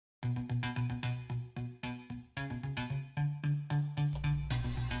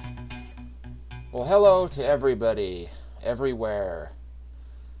Well, hello to everybody, everywhere.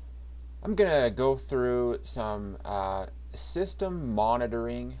 I'm going to go through some system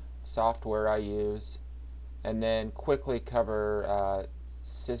monitoring software I use, and then quickly cover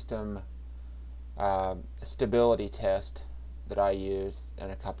system stability test that I use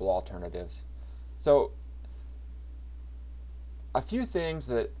and a couple alternatives. So, three things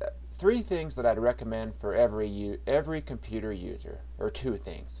that I'd recommend for every computer user, or two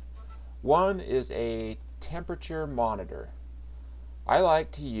things. One is a temperature monitor. I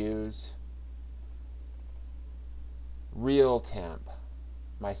like to use real temp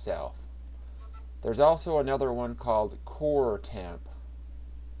myself. There's also another one called core temp.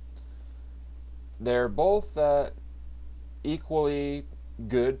 They're both equally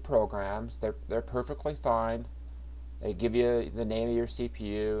good programs. They're perfectly fine. They give you the name of your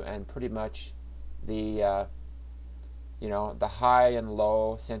CPU and pretty much the the high and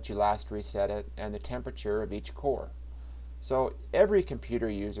low since you last reset it, and the temperature of each core. So every computer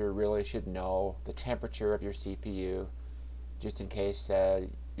user really should know the temperature of your CPU, just in case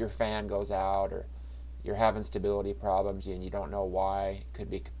your fan goes out or you're having stability problems and you don't know why. It could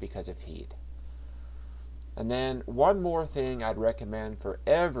be because of heat. And then one more thing I'd recommend for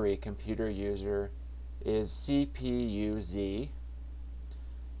every computer user is CPU-Z.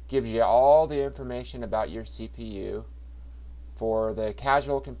 Gives you all the information about your CPU. For the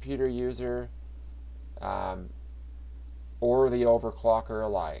casual computer user or the overclocker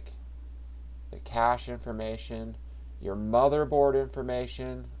alike. The cache information, your motherboard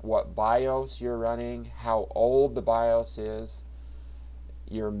information, what BIOS you're running, how old the BIOS is,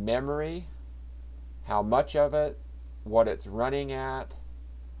 your memory, how much of it, what it's running at,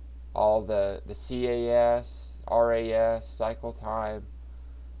 all the CAS, RAS, cycle time,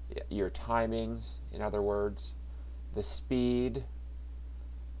 your timings, in other words, the speed,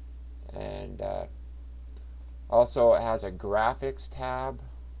 and also it has a graphics tab.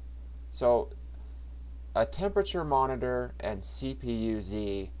 So a temperature monitor and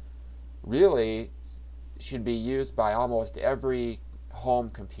CPU-Z really should be used by almost every home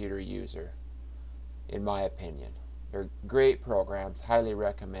computer user, in my opinion. They're great programs, highly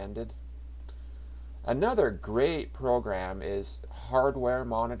recommended. Another great program is Hardware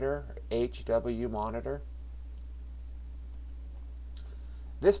Monitor, HW Monitor.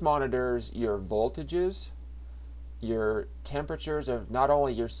 This monitors your voltages, your temperatures of not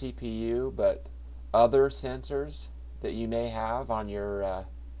only your CPU, but other sensors that you may have on your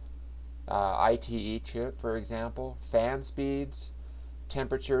ITE chip, for example. Fan speeds,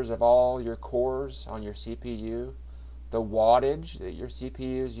 temperatures of all your cores on your CPU, the wattage that your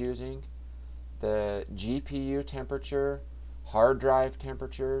CPU is using, the GPU temperature, hard drive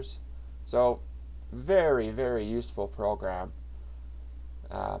temperatures. So, very, very useful program.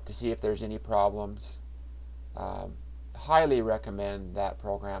 To see if there's any problems. Highly recommend that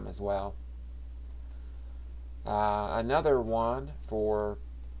program as well. Another one for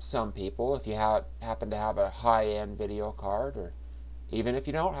some people, if you happen to have a high-end video card, or even if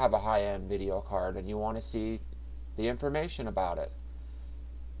you don't have a high-end video card and you want to see the information about it,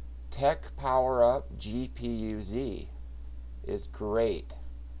 Tech Power Up GPU-Z is great.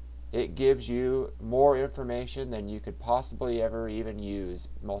 It gives you more information than you could possibly ever even use,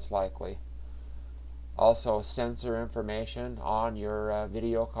 most likely. Also, sensor information on your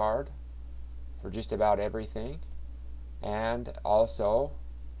video card for just about everything. And also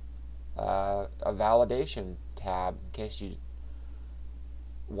a validation tab in case you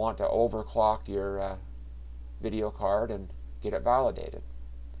want to overclock your video card and get it validated.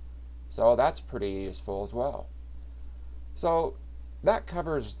 So that's pretty useful as well. So that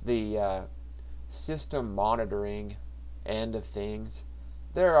covers the system monitoring end of things.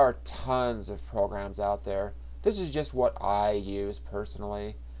 There are tons of programs out there. This is just what I use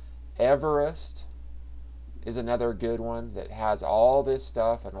personally. Everest is another good one that has all this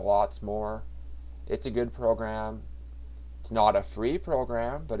stuff and lots more. It's a good program. It's not a free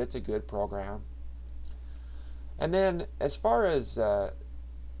program, but it's a good program. And then as far as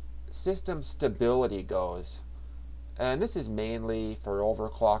system stability goes, and this is mainly for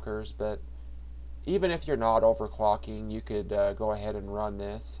overclockers, but even if you're not overclocking, you could go ahead and run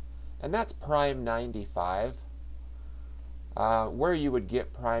this. And that's Prime95. Where you would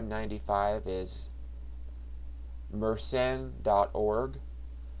get Prime95 is Mersenne.org.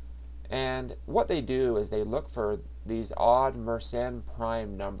 And what they do is they look for these odd Mersenne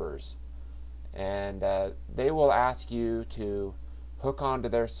prime numbers. And they will ask you to hook onto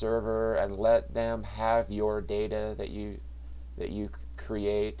their server and let them have your data that you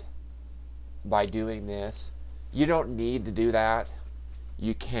create by doing this. You don't need to do that.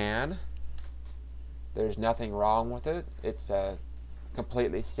 You can. There's nothing wrong with it. It's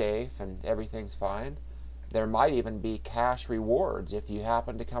completely safe and everything's fine. There might even be cash rewards if you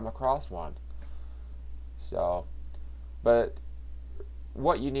happen to come across one. So, but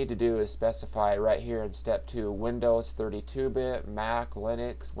what you need to do is specify right here in step 2, Windows 32-bit, Mac,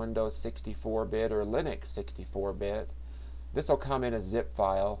 Linux, Windows 64-bit, or Linux 64-bit. This will come in a zip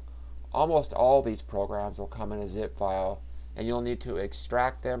file. Almost all these programs will come in a zip file, and you'll need to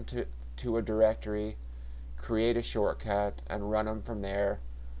extract them to a directory, create a shortcut, and run them from there,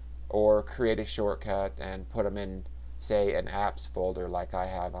 or create a shortcut and put them in, say, an apps folder like I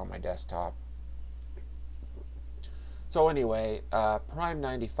have on my desktop. So anyway,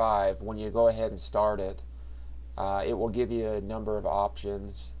 Prime95, when you go ahead and start it, it will give you a number of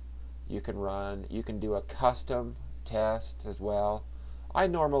options you can run. You can do a custom test as well. I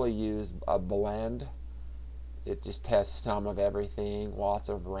normally use a blend. It just tests some of everything, lots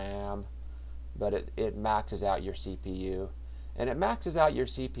of RAM, but it maxes out your CPU. And it maxes out your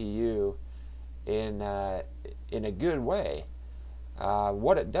CPU in a good way.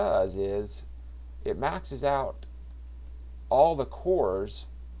 What it does is it maxes out all the cores,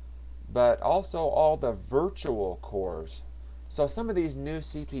 but also all the virtual cores. So some of these new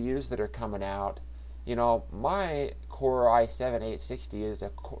CPUs that are coming out, you know, my Core i7-860 is a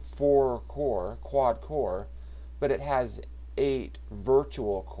 4-core, quad-core, but it has 8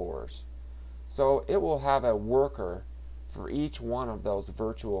 virtual cores. So it will have a worker for each one of those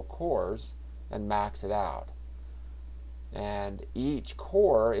virtual cores and max it out. And each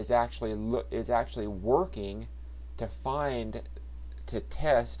core is actually working to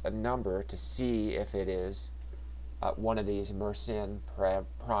test a number to see if it is one of these Mersenne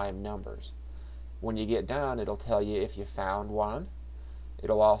prime numbers. When you get done, it'll tell you if you found one.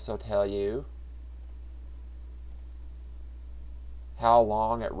 It'll also tell you how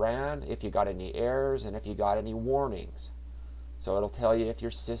long it ran, if you got any errors, and if you got any warnings. So it'll tell you if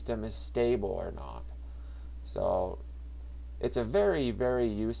your system is stable or not. So it's a very, very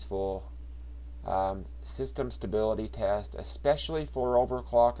useful system stability test, especially for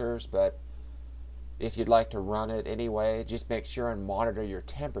overclockers, but if you'd like to run it anyway, just make sure and monitor your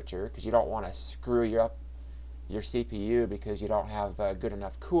temperature, because you don't want to screw up your CPU because you don't have good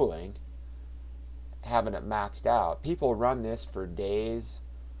enough cooling, having it maxed out. People run this for days,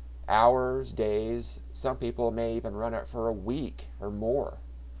 hours, days. Some people may even run it for a week or more.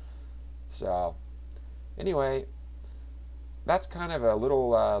 So anyway, that's kind of a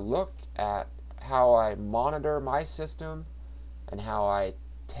little look at how I monitor my system and how I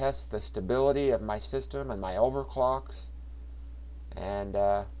test the stability of my system and my overclocks, and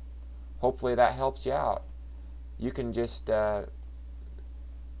hopefully that helps you out. You can just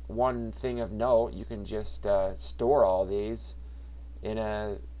one thing of note, you can just store all these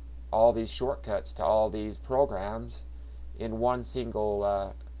in all these shortcuts to all these programs in one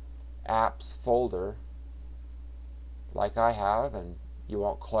single apps folder like I have, and you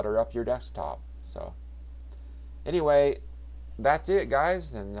won't clutter up your desktop. So anyway, that's it,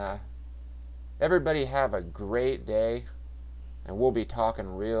 guys, and everybody have a great day, and we'll be talking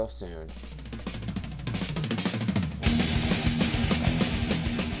real soon.